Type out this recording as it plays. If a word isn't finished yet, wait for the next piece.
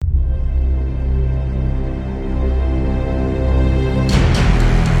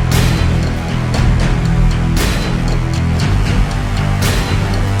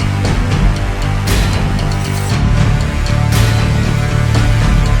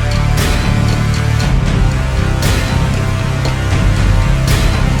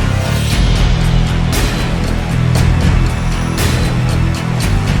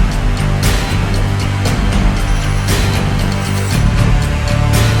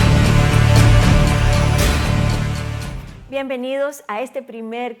bienvenidos a este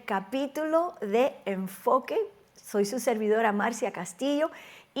primer capítulo de Enfoque. Soy su servidora Marcia Castillo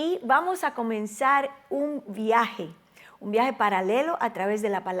y vamos a comenzar un viaje paralelo a través de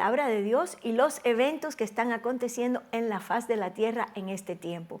la palabra de Dios y los eventos que están aconteciendo en la faz de la tierra en este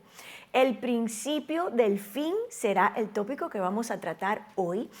tiempo. El principio del fin será el tópico que vamos a tratar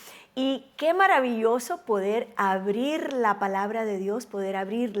hoy. Y qué maravilloso poder abrir la palabra de Dios, poder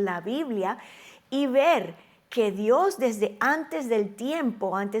abrir la Biblia y ver que Dios desde antes del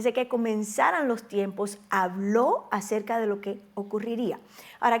tiempo, antes de que comenzaran los tiempos, habló acerca de lo que ocurriría.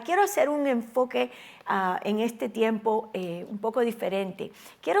 Ahora, quiero hacer un enfoque en este tiempo un poco diferente.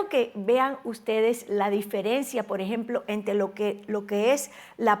 Quiero que vean ustedes la diferencia, por ejemplo, entre lo que es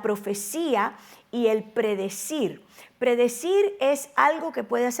la profecía y el predecir. Predecir es algo que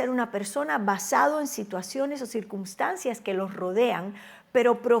puede hacer una persona basado en situaciones o circunstancias que los rodean,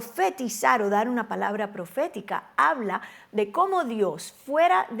 pero profetizar o dar una palabra profética habla de cómo Dios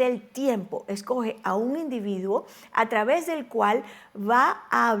fuera del tiempo escoge a un individuo a través del cual va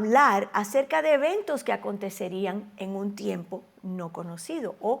a hablar acerca de eventos que acontecerían en un tiempo no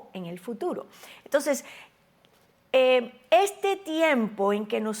conocido o en el futuro. Entonces, este tiempo en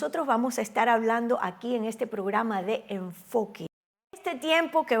que nosotros vamos a estar hablando aquí en este programa de Enfoque, este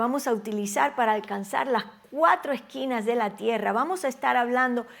tiempo que vamos a utilizar para alcanzar las 4 esquinas de la tierra, vamos a estar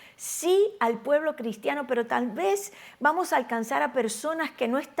hablando sí al pueblo cristiano, pero tal vez vamos a alcanzar a personas que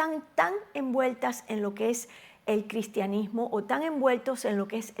no están tan envueltas en lo que es el cristianismo o tan envueltos en lo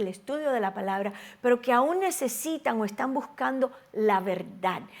que es el estudio de la palabra, pero que aún necesitan o están buscando la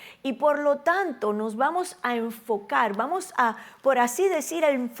verdad. Y por lo tanto nos vamos a enfocar, vamos a, por así decir,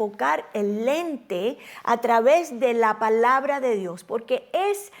 a enfocar el lente a través de la palabra de Dios, porque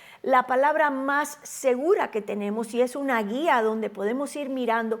es la palabra más segura que tenemos y es una guía donde podemos ir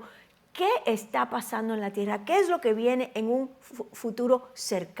mirando qué está pasando en la tierra, qué es lo que viene en un futuro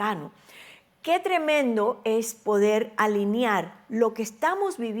cercano. Qué tremendo es poder alinear lo que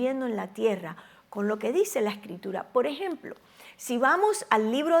estamos viviendo en la tierra con lo que dice la Escritura. Por ejemplo, si vamos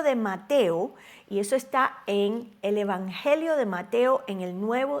al libro de Mateo, y eso está en el Evangelio de Mateo en el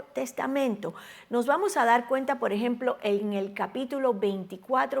Nuevo Testamento, nos vamos a dar cuenta, por ejemplo, en el capítulo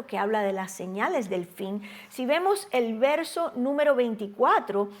 24 que habla de las señales del fin. Si vemos el verso número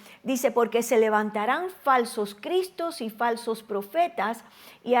 24, dice, porque se levantarán falsos cristos y falsos profetas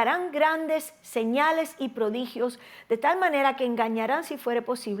y harán grandes señales y prodigios, de tal manera que engañarán, si fuere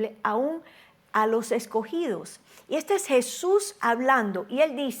posible, aún a los escogidos. Y este es Jesús hablando, y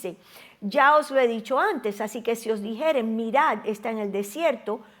él dice, ya os lo he dicho antes, así que si os dijeren, mirad, está en el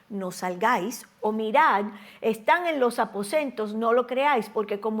desierto, no salgáis, o mirad, están en los aposentos, no lo creáis,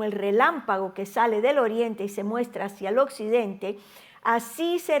 porque como el relámpago que sale del oriente y se muestra hacia el occidente,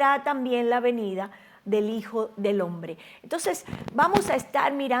 así será también la venida del Hijo del Hombre. Entonces, vamos a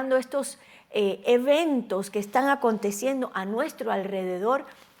estar mirando estos eventos que están aconteciendo a nuestro alrededor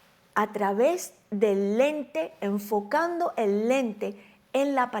a través del lente, enfocando el lente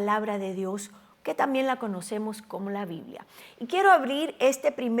en la palabra de Dios, que también la conocemos como la Biblia. Y quiero abrir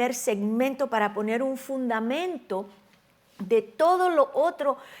este primer segmento para poner un fundamento de todo lo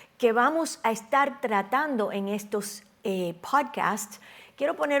otro que vamos a estar tratando en estos podcasts.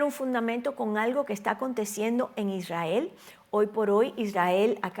 Quiero poner un fundamento con algo que está aconteciendo en Israel. Hoy por hoy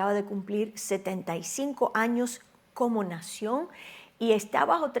Israel acaba de cumplir 75 años como nación y está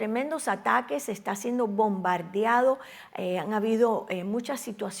bajo tremendos ataques, está siendo bombardeado, han habido muchas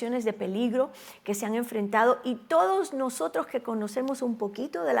situaciones de peligro que se han enfrentado y todos nosotros que conocemos un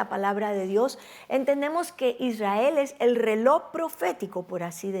poquito de la palabra de Dios entendemos que Israel es el reloj profético, por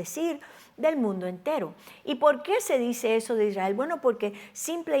así decir, del mundo entero. ¿Y por qué se dice eso de Israel? Bueno, porque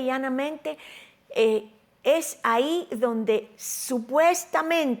simple y llanamente es ahí donde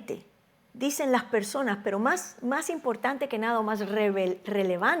supuestamente dicen las personas, pero más importante que nada, más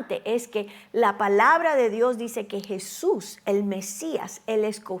relevante es que la palabra de Dios dice que Jesús, el Mesías, el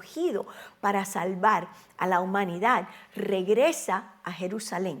escogido para salvar a la humanidad, regresa a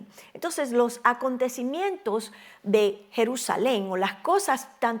Jerusalén. Entonces, los acontecimientos de Jerusalén o las cosas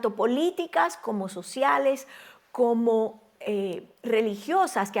tanto políticas como sociales como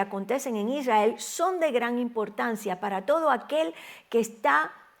religiosas que acontecen en Israel son de gran importancia para todo aquel que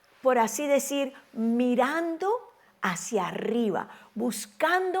está, por así decir, mirando hacia arriba,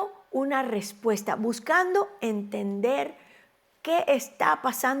 buscando una respuesta, buscando entender qué está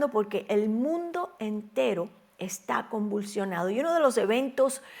pasando porque el mundo entero está convulsionado. Y uno de los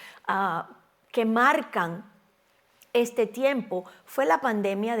eventos que marcan este tiempo fue la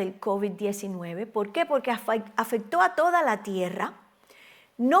pandemia del COVID-19. ¿Por qué? Porque afectó a toda la tierra.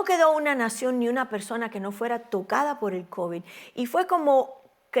 no quedó una nación ni una persona que no fuera tocada por el COVID. Y fue como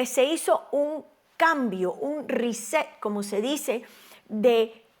que se hizo un cambio, un reset, como se dice,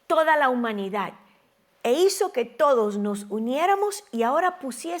 de toda la humanidad. E hizo que todos nos uniéramos y ahora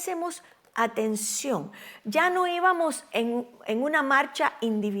pusiésemos atención. Ya no íbamos en una marcha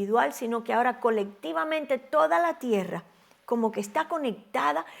individual, sino que ahora colectivamente toda la tierra como que está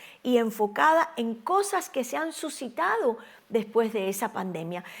conectada y enfocada en cosas que se han suscitado después de esa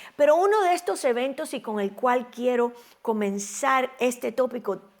pandemia. Pero uno de estos eventos, y con el cual quiero comenzar este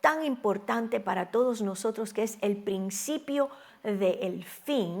tópico tan importante para todos nosotros, que es el principio del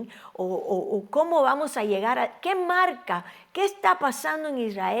fin, o cómo vamos a llegar a, qué marca, qué está pasando en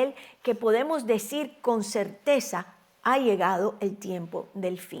Israel, que podemos decir con certeza, ha llegado el tiempo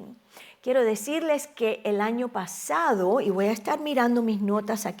del fin. Quiero decirles que el año pasado, y voy a estar mirando mis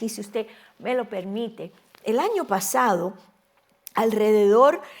notas aquí si usted me lo permite, el año pasado,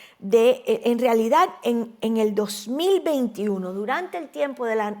 alrededor de, en realidad en el 2021, durante el tiempo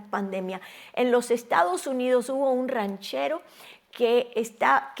de la pandemia, en los Estados Unidos hubo un ranchero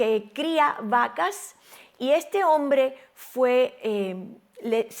que cría vacas, y este hombre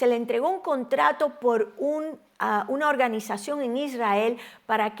se le entregó un contrato por una organización en Israel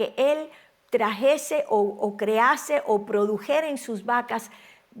para que él trajese o crease o produjera en sus vacas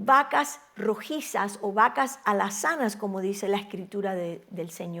rojizas o vacas alazanas, como dice la escritura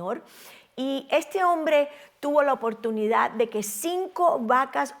del Señor. Y este hombre tuvo la oportunidad de que 5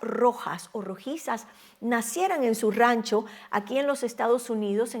 vacas rojas o rojizas nacieran en su rancho aquí en los Estados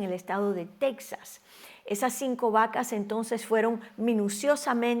Unidos, en el estado de Texas. Esas 5 vacas entonces fueron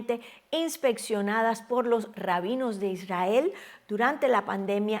minuciosamente inspeccionadas por los rabinos de Israel durante la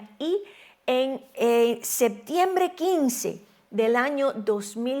pandemia, y en septiembre 15 del año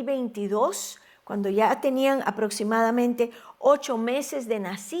 2022, cuando ya tenían aproximadamente 8 meses de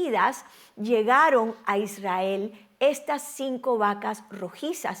nacidas, llegaron a Israel estas 5 vacas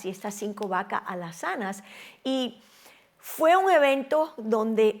rojizas y estas 5 vacas alazanas. Y fue un evento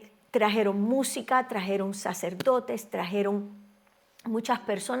donde trajeron música, trajeron sacerdotes, trajeron muchas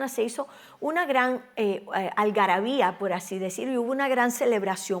personas, se hizo una gran algarabía, por así decirlo, y hubo una gran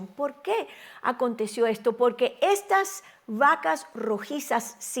celebración. ¿Por qué aconteció esto? Porque estas vacas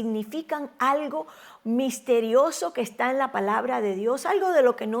rojizas significan algo misterioso que está en la palabra de Dios, algo de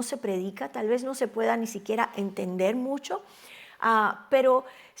lo que no se predica, tal vez no se pueda ni siquiera entender mucho, pero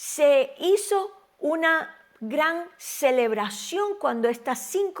se hizo una gran celebración cuando estas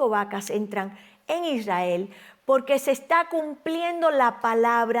 5 vacas entran en Israel, porque se está cumpliendo la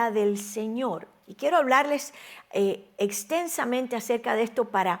palabra del Señor. Y quiero hablarles extensamente acerca de esto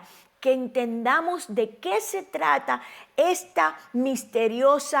para que entendamos de qué se trata esta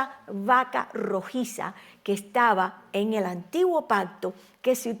misteriosa vaca rojiza que estaba en el antiguo pacto,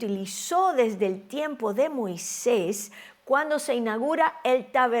 que se utilizó desde el tiempo de Moisés, cuando se inaugura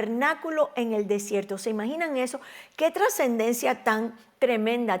el tabernáculo en el desierto. ¿Se imaginan eso? ¿Qué trascendencia tan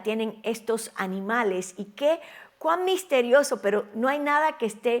tremenda tienen estos animales? Y cuán misterioso, pero no hay nada que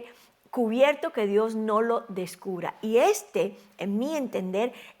esté cubierto que Dios no lo descubra. Y en mi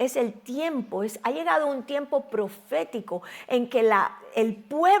entender, es el tiempo, ha llegado un tiempo profético en que el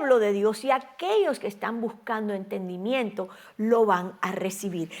pueblo de Dios y aquellos que están buscando entendimiento lo van a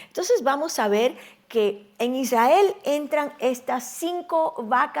recibir. Entonces vamos a ver que en Israel entran estas 5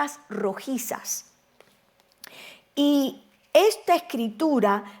 vacas rojizas. Y esta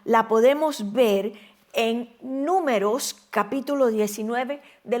escritura la podemos ver en Números capítulo 19,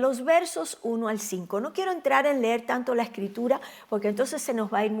 de los versos 1 al 5. No quiero entrar en leer tanto la escritura porque entonces se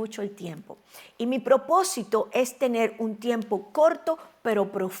nos va a ir mucho el tiempo. Y mi propósito es tener un tiempo corto pero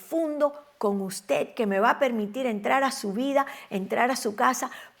profundo con usted, que me va a permitir entrar a su vida, entrar a su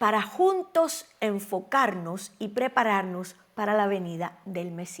casa, para juntos enfocarnos y prepararnos para la venida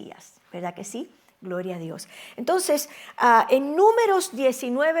del Mesías. ¿Verdad que sí? Gloria a Dios. Entonces, en Números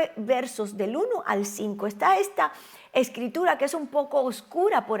 19, versos del 1 al 5, está esta escritura que es un poco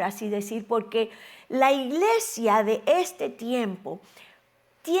oscura, por así decir, porque la iglesia de este tiempo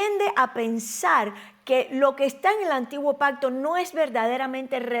tiende a pensar que lo que está en el antiguo pacto no es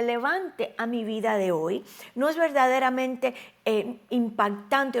verdaderamente relevante a mi vida de hoy, no es verdaderamente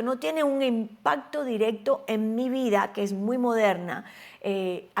impactante, o no tiene un impacto directo en mi vida, que es muy moderna.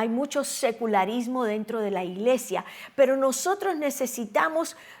 Hay mucho secularismo dentro de la iglesia, pero nosotros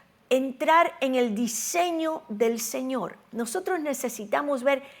necesitamos entrar en el diseño del Señor. Nosotros necesitamos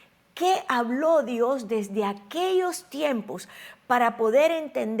ver ¿Qué habló Dios desde aquellos tiempos para poder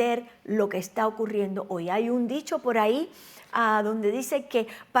entender lo que está ocurriendo hoy? Hay un dicho por ahí donde dice que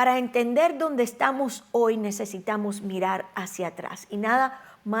para entender dónde estamos hoy necesitamos mirar hacia atrás, y nada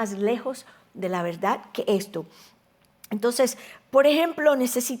más lejos de la verdad que esto. Entonces, por ejemplo,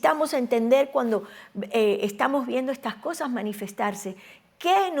 necesitamos entender cuando estamos viendo estas cosas manifestarse,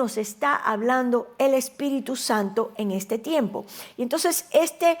 qué nos está hablando el Espíritu Santo en este tiempo. Y entonces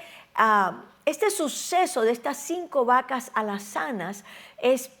este suceso de estas 5 vacas alazanas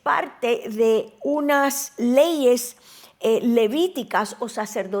es parte de unas leyes levíticas o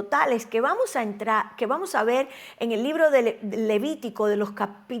sacerdotales que vamos a ver en el libro de Levítico, de los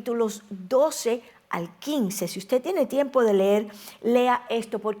capítulos 12 al 15. Si usted tiene tiempo de leer, lea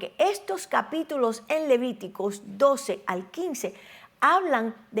esto, porque estos capítulos en Levíticos 12 al 15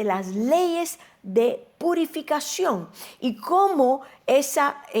 hablan de las leyes de purificación y cómo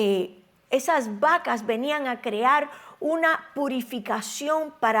esas vacas venían a crear una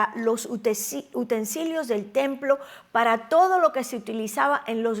purificación para los utensilios del templo, para todo lo que se utilizaba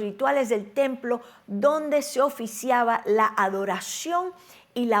en los rituales del templo, donde se oficiaba la adoración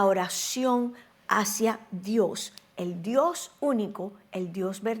y la oración hacia Dios, el Dios único, el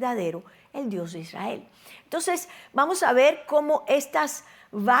Dios verdadero, el Dios de Israel. Entonces, vamos a ver cómo estas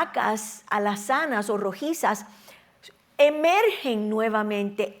vacas alazanas o rojizas emergen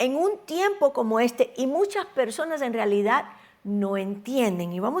nuevamente en un tiempo como este, y muchas personas en realidad no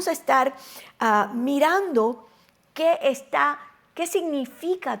entienden. Y vamos a estar mirando qué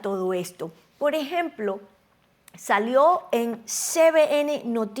significa todo esto. Por ejemplo, salió en CBN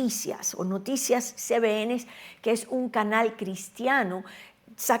Noticias o Noticias CBN, que es un canal cristiano.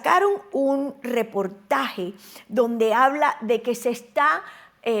 Sacaron un reportaje donde habla de que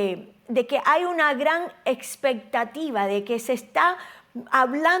de que hay una gran expectativa, de que se está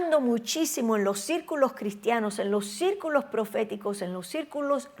hablando muchísimo en los círculos cristianos, en los círculos proféticos, en los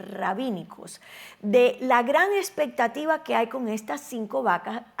círculos rabínicos, de la gran expectativa que hay con estas 5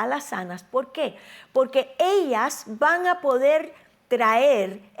 vacas alazanas. ¿Por qué? Porque ellas van a poder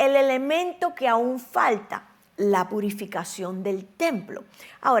traer el elemento que aún falta, la purificación del templo.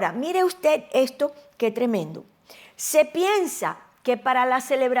 Ahora, mire usted esto, qué tremendo. Se piensa que para la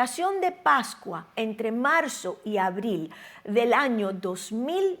celebración de Pascua entre marzo y abril del año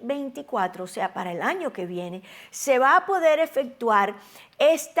 2024, o sea, para el año que viene, se va a poder efectuar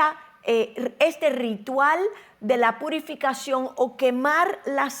este ritual de la purificación o quemar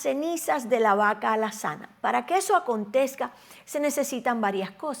las cenizas de la vaca alazana. Para que eso acontezca, se necesitan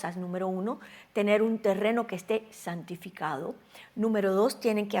varias cosas. Número 1, tener un terreno que esté santificado. Número 2,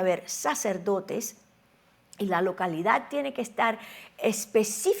 tienen que haber sacerdotes. Y la localidad tiene que estar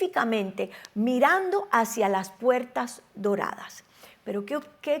específicamente mirando hacia las puertas doradas. Pero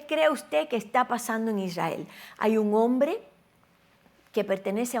 ¿qué cree usted que está pasando en Israel? Hay un hombre que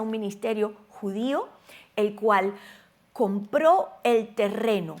pertenece a un ministerio judío, el cual compró el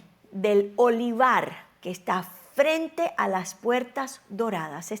terreno del olivar que está frente a las puertas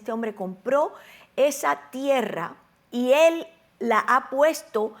doradas. Este hombre compró esa tierra y él la ha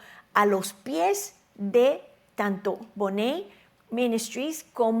puesto a los pies de tanto Bonnet Ministries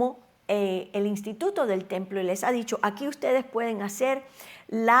como el Instituto del Templo, y les ha dicho: aquí ustedes pueden hacer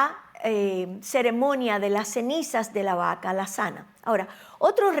la ceremonia de las cenizas de la vaca alazana. Ahora,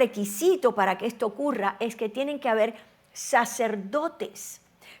 otro requisito para que esto ocurra es que tienen que haber sacerdotes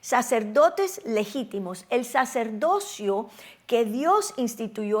legítimos. El sacerdocio que Dios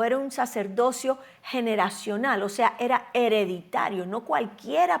instituyó era un sacerdocio generacional, o sea, era hereditario. No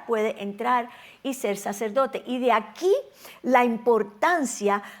cualquiera puede entrar y ser sacerdote. Y de aquí la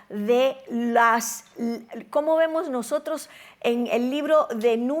importancia de como vemos nosotros en el libro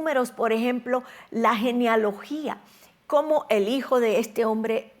de Números, por ejemplo, la genealogía, cómo el hijo de este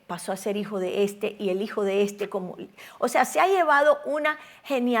hombre pasó a ser hijo de este y el hijo de este. O sea, se ha llevado una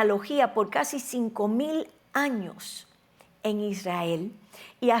genealogía por casi 5,000 años en Israel,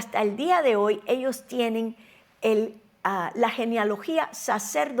 y hasta el día de hoy ellos tienen la genealogía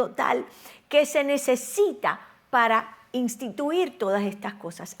sacerdotal que se necesita para instituir todas estas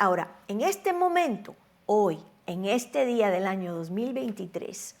cosas. Ahora, en este momento, hoy, en este día del año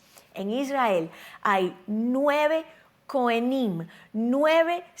 2023, en Israel hay 9 Cohenim,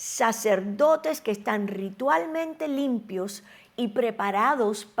 9 sacerdotes que están ritualmente limpios y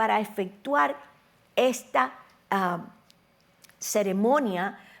preparados para efectuar esta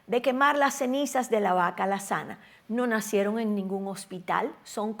ceremonia de quemar las cenizas de la vaca alazana. No nacieron en ningún hospital,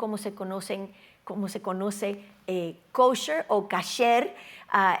 son como se conocen como se conoce, kosher o kasher,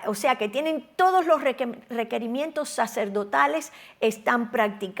 o sea que tienen todos los requerimientos sacerdotales, están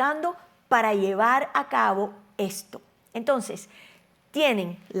practicando para llevar a cabo esto. Entonces,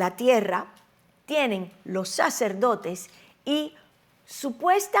 tienen la tierra, tienen los sacerdotes y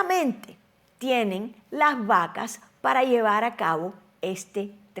supuestamente tienen las vacas para llevar a cabo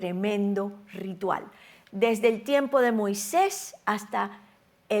este tremendo ritual. Desde el tiempo de Moisés hasta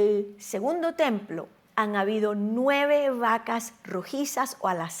el segundo templo han habido 9 vacas rojizas o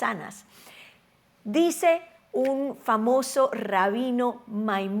alazanas. Dice un famoso rabino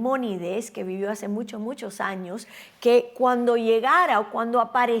Maimónides, que vivió hace muchos años, que cuando llegara o cuando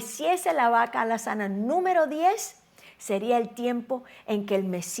apareciese la vaca alazana número 10, sería el tiempo en que el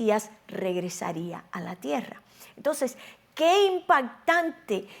Mesías regresaría a la tierra. Entonces, qué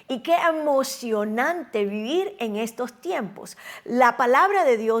impactante y qué emocionante vivir en estos tiempos. La palabra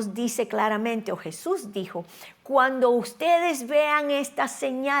de Dios dice claramente, o Jesús dijo, cuando ustedes vean estas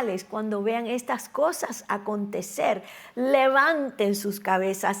señales, cuando vean estas cosas acontecer, levanten sus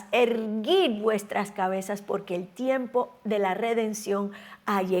cabezas, erguid vuestras cabezas, porque el tiempo de la redención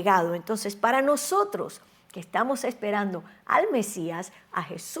ha llegado. Entonces, para nosotros que estamos esperando al Mesías, a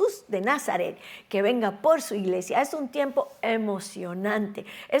Jesús de Nazaret, que venga por su iglesia, es un tiempo emocionante,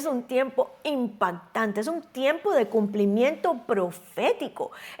 es un tiempo impactante, es un tiempo de cumplimiento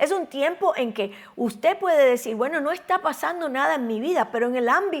profético, es un tiempo en que usted puede decir, bueno, no está pasando nada en mi vida, pero en el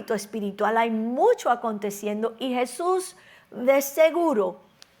ámbito espiritual hay mucho aconteciendo y Jesús de seguro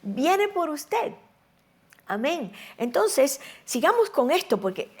viene por usted. Amén. Entonces, sigamos con esto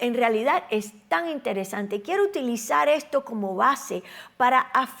porque en realidad es tan interesante. Quiero utilizar esto como base para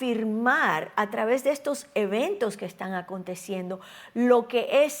afirmar a través de estos eventos que están aconteciendo lo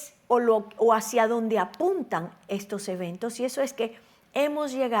que es o hacia dónde apuntan estos eventos. Y eso es que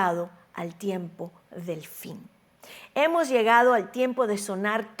hemos llegado al tiempo del fin. Hemos llegado al tiempo de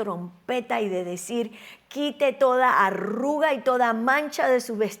sonar trompeta y de decir, quite toda arruga y toda mancha de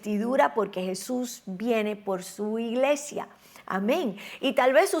su vestidura porque Jesús viene por su iglesia. Amén. Y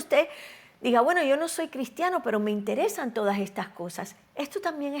tal vez usted diga, bueno, yo no soy cristiano, pero me interesan todas estas cosas. Esto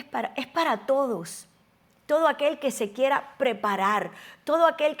también es para todos. Todo aquel que se quiera preparar, todo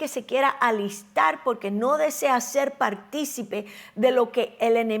aquel que se quiera alistar porque no desea ser partícipe de lo que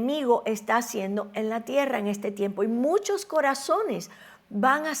el enemigo está haciendo en la tierra en este tiempo. Y muchos corazones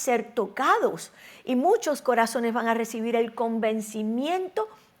van a ser tocados y muchos corazones van a recibir el convencimiento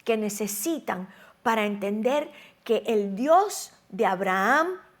que necesitan para entender que el Dios de Abraham,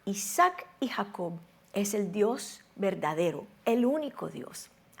 Isaac y Jacob es el Dios verdadero, el único Dios.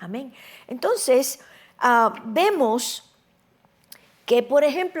 Amén. Entonces, vemos que, por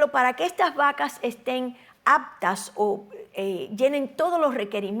ejemplo, para que estas vacas estén aptas o llenen todos los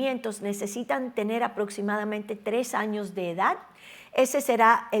requerimientos, necesitan tener aproximadamente 3 años de edad. Ese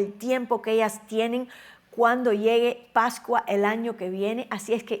será el tiempo que ellas tienen cuando llegue Pascua el año que viene.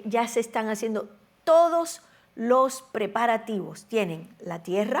 Así es que ya se están haciendo todos los preparativos. Tienen la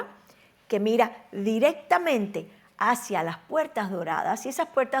tierra que mira directamente hacia las puertas doradas, y esas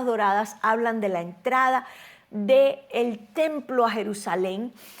puertas doradas hablan de la entrada del templo a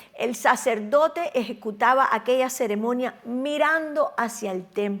Jerusalén. El sacerdote ejecutaba aquella ceremonia mirando hacia el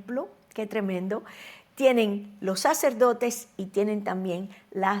templo. Qué tremendo. Tienen los sacerdotes y tienen también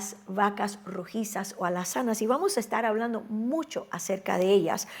las vacas rojizas o alazanas, y vamos a estar hablando mucho acerca de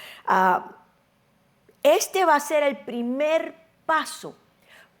ellas. Este va a ser el primer paso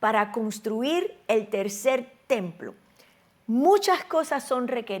para construir el tercer templo. Muchas cosas son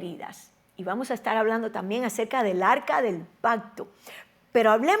requeridas y vamos a estar hablando también acerca del arca del pacto. Pero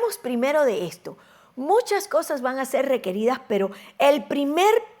hablemos primero de esto. Muchas cosas van a ser requeridas, pero el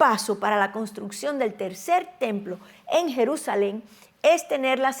primer paso para la construcción del tercer templo en Jerusalén es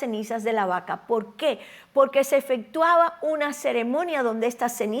tener las cenizas de la vaca. ¿Por qué? Porque se efectuaba una ceremonia donde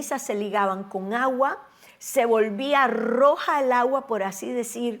estas cenizas se ligaban con agua, se volvía roja el agua, por así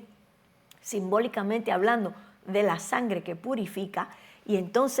decir, simbólicamente hablando, de la sangre que purifica, y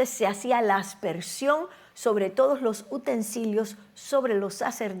entonces se hacía la aspersión sobre todos los utensilios, sobre los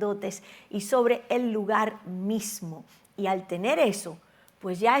sacerdotes y sobre el lugar mismo. Y al tener eso,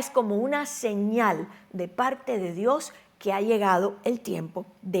 pues ya es como una señal de parte de Dios que ha llegado el tiempo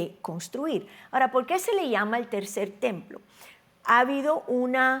de construir. Ahora, ¿por qué se le llama el tercer templo? Ha habido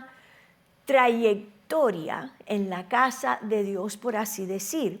una trayectoria en la casa de Dios, por así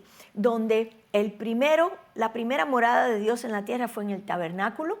decir, donde la primera morada de Dios en la tierra fue en el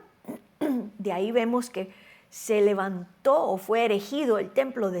tabernáculo. De ahí vemos que se levantó o fue erigido el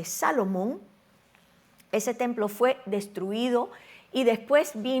templo de Salomón. Ese templo fue destruido y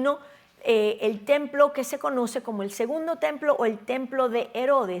después vino el templo que se conoce como el segundo templo o el templo de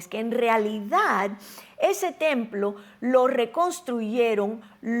Herodes, que en realidad ese templo lo reconstruyeron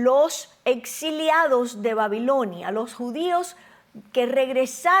los exiliados de Babilonia, los judíos que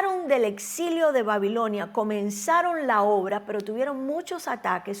regresaron del exilio de Babilonia, comenzaron la obra, pero tuvieron muchos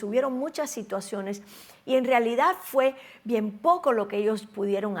ataques, hubieron muchas situaciones y en realidad fue bien poco lo que ellos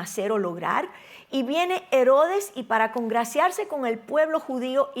pudieron hacer o lograr. Y viene Herodes y para congraciarse con el pueblo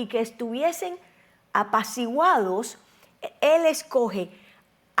judío y que estuviesen apaciguados, él escoge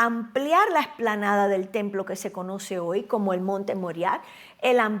ampliar la explanada del templo que se conoce hoy como el Monte Moriah.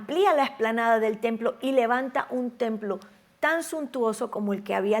 Él amplía la explanada del templo y levanta un templo tan suntuoso como el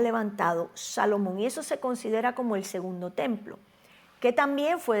que había levantado Salomón. Y eso se considera como el segundo templo, que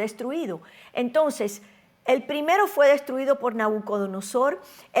también fue destruido. Entonces, el primero fue destruido por Nabucodonosor,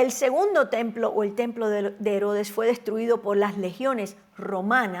 el segundo templo o el templo de Herodes fue destruido por las legiones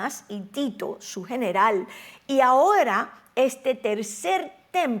romanas y Tito, su general, y ahora este tercer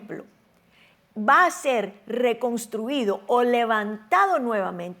templo va a ser reconstruido o levantado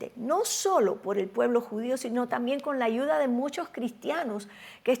nuevamente, no solo por el pueblo judío, sino también con la ayuda de muchos cristianos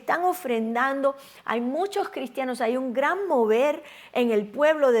que están ofrendando. Hay muchos cristianos, hay un gran mover en el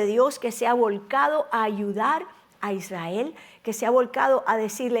pueblo de Dios que se ha volcado a ayudar a Israel, que se ha volcado a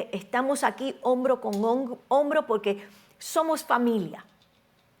decirle, estamos aquí hombro con hombro porque somos familia.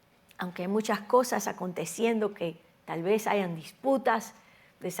 Aunque hay muchas cosas aconteciendo que tal vez hayan disputas,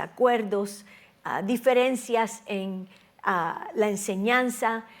 desacuerdos, diferencias en la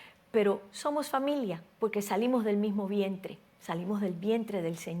enseñanza, pero somos familia porque salimos del mismo vientre, salimos del vientre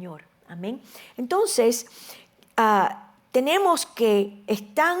del Señor. Amén. Entonces, tenemos que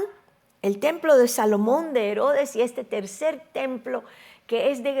están el templo de Salomón, de Herodes y este tercer templo que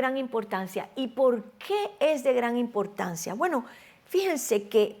es de gran importancia. ¿Y por qué es de gran importancia? Bueno, fíjense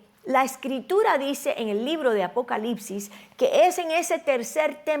que la Escritura dice en el libro de Apocalipsis que es en ese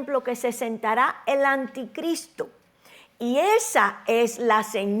tercer templo que se sentará el anticristo. Y esa es la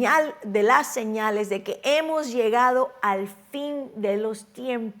señal de las señales de que hemos llegado al fin de los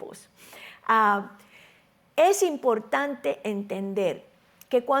tiempos. Es importante entender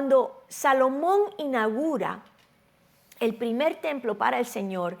que cuando Salomón inaugura el primer templo para el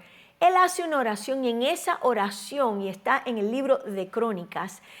Señor, él hace una oración y en esa oración, y está en el libro de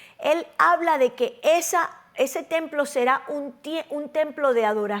Crónicas, él habla de que ese templo será un templo de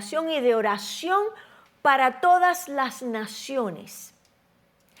adoración y de oración para todas las naciones.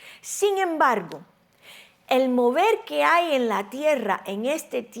 Sin embargo, el mover que hay en la tierra en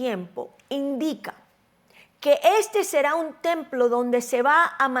este tiempo indica que este será un templo donde se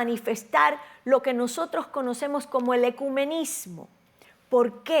va a manifestar lo que nosotros conocemos como el ecumenismo.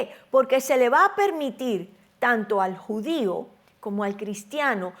 ¿Por qué? Porque se le va a permitir tanto al judío como al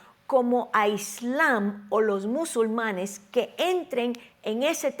cristiano, como a Islam o los musulmanes que entren en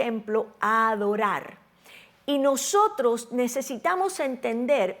ese templo a adorar. Y nosotros necesitamos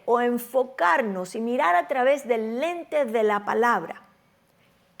entender o enfocarnos y mirar a través del lente de la palabra.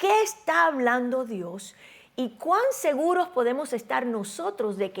 ¿Qué está hablando Dios? ¿Y cuán seguros podemos estar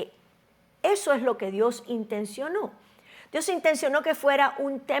nosotros de que eso es lo que Dios intencionó? Dios intencionó que fuera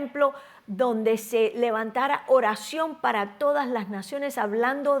un templo donde se levantara oración para todas las naciones,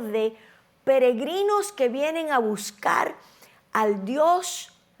 hablando de peregrinos que vienen a buscar al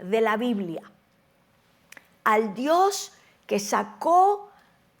Dios de la Biblia, al Dios que sacó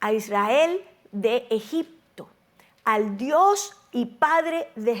a Israel de Egipto, al Dios y Padre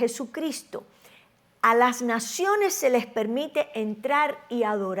de Jesucristo. A las naciones se les permite entrar y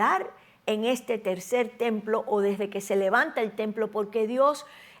adorar en este tercer templo o desde que se levanta el templo, porque Dios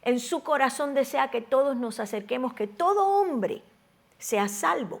en su corazón desea que todos nos acerquemos, que todo hombre sea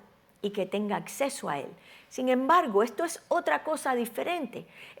salvo y que tenga acceso a Él. Sin embargo, esto es otra cosa diferente.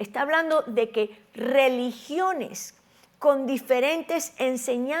 Está hablando de que religiones con diferentes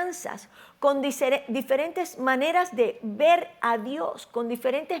enseñanzas, con diferentes maneras de ver a Dios, con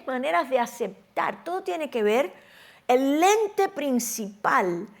diferentes maneras de aceptar, todo tiene que ver. El lente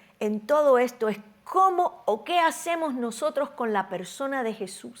principal en todo esto es cómo o qué hacemos nosotros con la persona de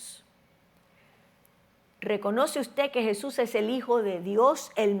Jesús. ¿Reconoce usted que Jesús es el Hijo de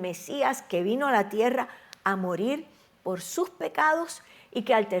Dios, el Mesías que vino a la tierra a morir por sus pecados y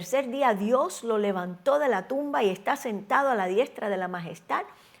que al tercer día Dios lo levantó de la tumba y está sentado a la diestra de la majestad?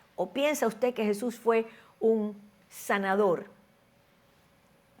 ¿O piensa usted que Jesús fue un sanador,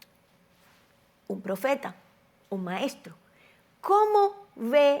 un profeta, un maestro? ¿Cómo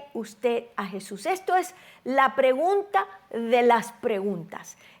ve usted a Jesús? Esto es la pregunta de las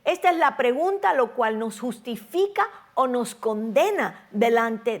preguntas. Esta es la pregunta lo cual nos justifica o nos condena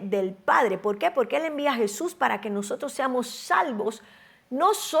delante del Padre. ¿Por qué? Porque Él envía a Jesús para que nosotros seamos salvos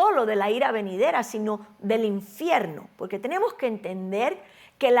no solo de la ira venidera, sino del infierno. Porque tenemos que entender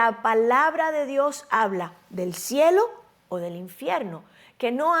que la palabra de Dios habla del cielo o del infierno,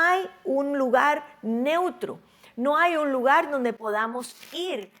 que no hay un lugar neutro. No hay un lugar donde podamos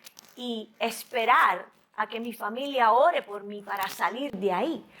ir y esperar a que mi familia ore por mí para salir de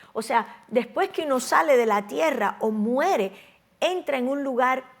ahí. O sea, después que uno sale de la tierra o muere, entra en un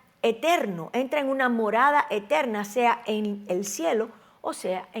lugar eterno, entra en una morada eterna, sea en el cielo o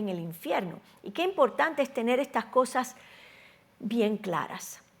sea en el infierno. Y qué importante es tener estas cosas bien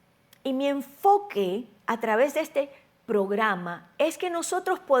claras. Y mi enfoque a través de este programa es que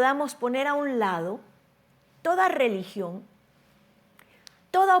nosotros podamos poner a un lado toda religión,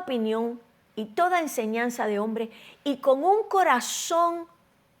 toda opinión y toda enseñanza de hombre y con un corazón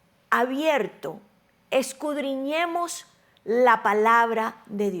abierto escudriñemos la palabra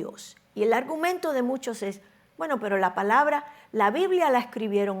de Dios. Y el argumento de muchos es, bueno, pero la Biblia la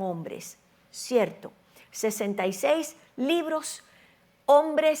escribieron hombres, cierto, 66 libros,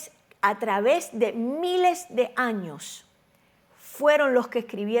 hombres a través de miles de años fueron los que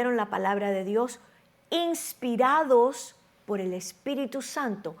escribieron la palabra de Dios, inspirados por el Espíritu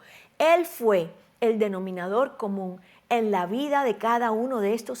Santo. Él fue el denominador común en la vida de cada uno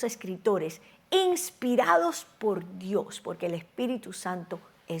de estos escritores, inspirados por Dios, porque el Espíritu Santo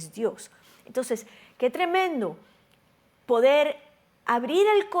es Dios. Entonces, qué tremendo poder abrir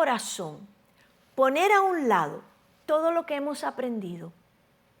el corazón, poner a un lado todo lo que hemos aprendido,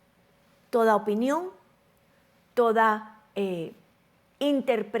 toda opinión, toda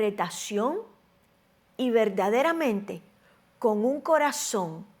interpretación, y verdaderamente con un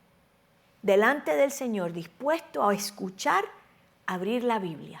corazón delante del Señor dispuesto a escuchar, abrir la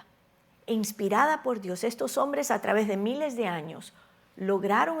Biblia, inspirada por Dios. Estos hombres a través de miles de años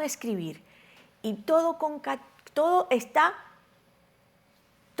lograron escribir y todo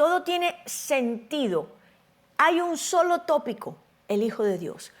tiene sentido. Hay un solo tópico, el Hijo de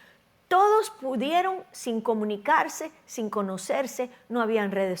Dios. Todos pudieron, sin comunicarse, sin conocerse, no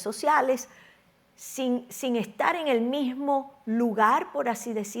habían redes sociales, sin estar en el mismo lugar, por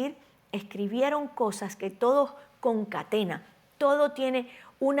así decir, escribieron cosas que todos concatenan. Todo tiene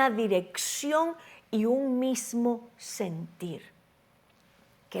una dirección y un mismo sentir.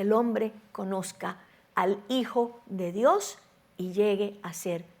 Que el hombre conozca al Hijo de Dios y llegue a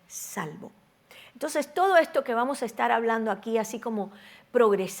ser salvo. Entonces, todo esto que vamos a estar hablando aquí, así como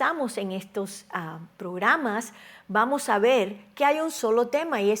progresamos en estos programas, vamos a ver que hay un solo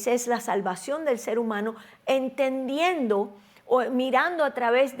tema y ese es la salvación del ser humano, entendiendo o mirando a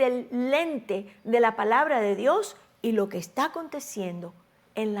través del lente de la palabra de Dios y lo que está aconteciendo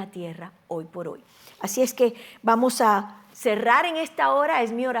en la tierra hoy por hoy. Así es que vamos a cerrar en esta hora.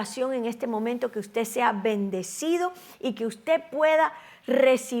 Es mi oración en este momento que usted sea bendecido y que usted pueda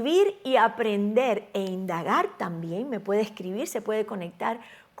recibir y aprender e indagar también. Me puede escribir, se puede conectar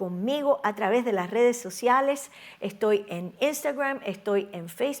conmigo a través de las redes sociales. Estoy en Instagram, estoy en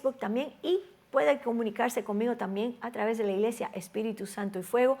Facebook también y puede comunicarse conmigo también a través de la iglesia Espíritu Santo y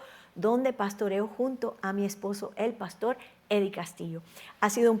Fuego, donde pastoreo junto a mi esposo, el pastor Eddie Castillo.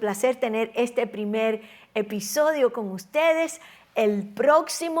 Ha sido un placer tener este primer episodio con ustedes. El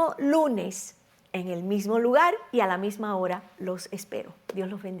próximo lunes, en el mismo lugar y a la misma hora, los espero. Dios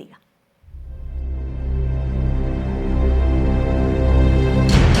los bendiga.